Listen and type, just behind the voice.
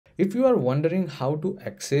If you are wondering how to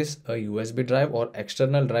access a USB drive or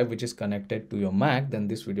external drive which is connected to your Mac, then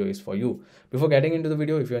this video is for you. Before getting into the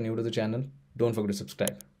video, if you are new to the channel, don't forget to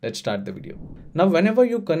subscribe. Let's start the video. Now, whenever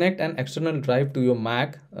you connect an external drive to your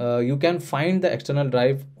Mac, you can find the external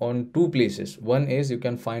drive on two places. One is you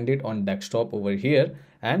can find it on desktop over here,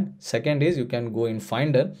 and second is you can go in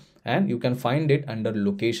Finder and you can find it under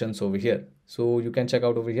locations over here. So you can check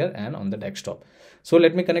out over here and on the desktop. So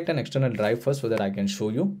let me connect an external drive first so that I can show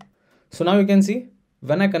you. So now you can see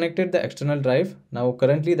when I connected the external drive, now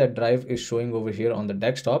currently that drive is showing over here on the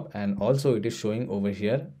desktop, and also it is showing over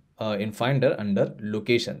here in Finder under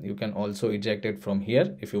location. You can also eject it from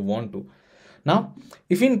here if you want to. Now,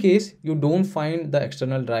 if in case you don't find the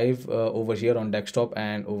external drive over here on desktop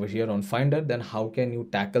and over here on Finder, then how can you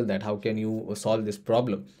tackle that? How can you solve this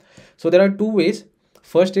problem? So there are two ways.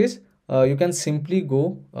 First is you can simply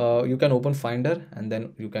go, you can open Finder and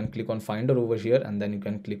then you can click on Finder over here, and then you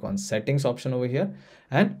can click on settings option over here.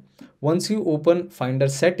 And once you open Finder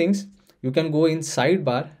settings, you can go in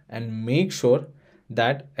sidebar and make sure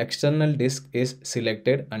that external disk is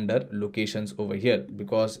selected under locations over here,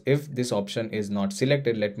 because if this option is not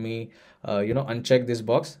selected, let me uncheck this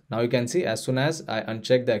box. Now you can see as soon as I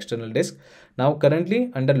uncheck the external disk, now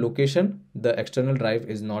currently under location the external drive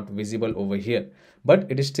is not visible over here, but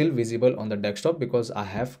it is still visible on the desktop because I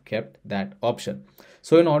have kept that option.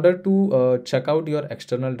 So in order to check out your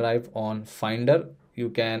external drive on Finder, you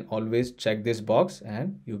can always check this box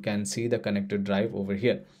and you can see the connected drive over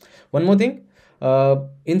here. One more thing,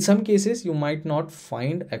 in some cases you might not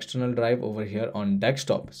find external drive over here on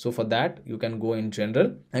desktop. So for that you can go in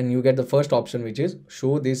general and you get the first option, which is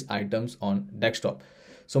show these items on desktop.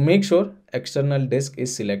 So make sure external disk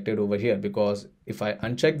is selected over here, because if I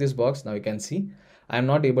uncheck this box, now you can see I am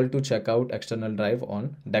not able to check out external drive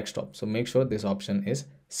on desktop. So make sure this option is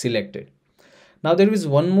selected. Now there is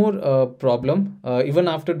one more problem. Even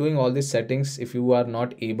after doing all these settings, if you are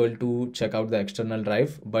not able to check out the external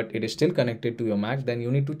drive but it is still connected to your Mac, then you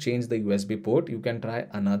need to change the USB port. You can try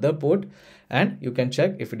another port and you can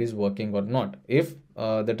check if it is working or not. If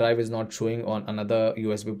the drive is not showing on another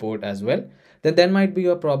USB port as well, then there might be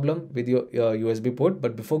a problem with your USB port.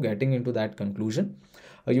 But before getting into that conclusion,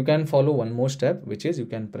 you can follow one more step, which is you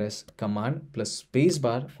can press command plus space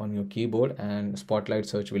bar on your keyboard and spotlight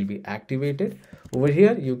search will be activated. Over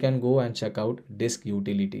here you can go and check out disk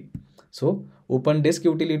utility. So open disk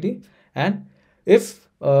utility, and if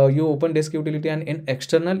you open disk utility and in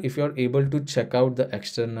external, if you are able to check out the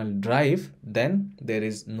external drive, then there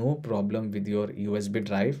is no problem with your USB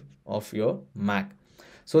drive of your Mac.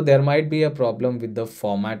 So there might be a problem with the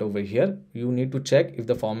format over here. You need to check if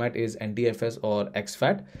the format is NTFS or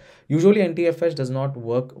exFAT. Usually NTFS does not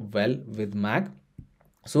work well with Mac.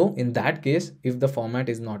 So in that case, if the format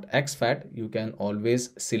is not exFAT, you can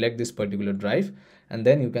always select this particular drive and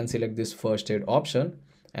then you can select this first aid option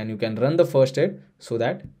and you can run the first aid so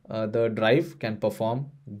that the drive can perform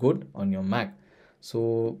good on your Mac.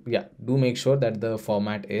 So yeah, do make sure that the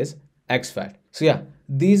format is exFAT. So yeah,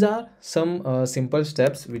 these are some simple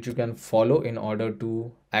steps which you can follow in order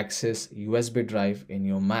to access USB drive in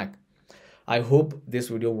your Mac. I hope this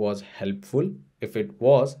video was helpful. If it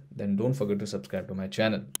was, then don't forget to subscribe to my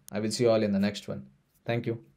channel. I will see you all in the next one. Thank you.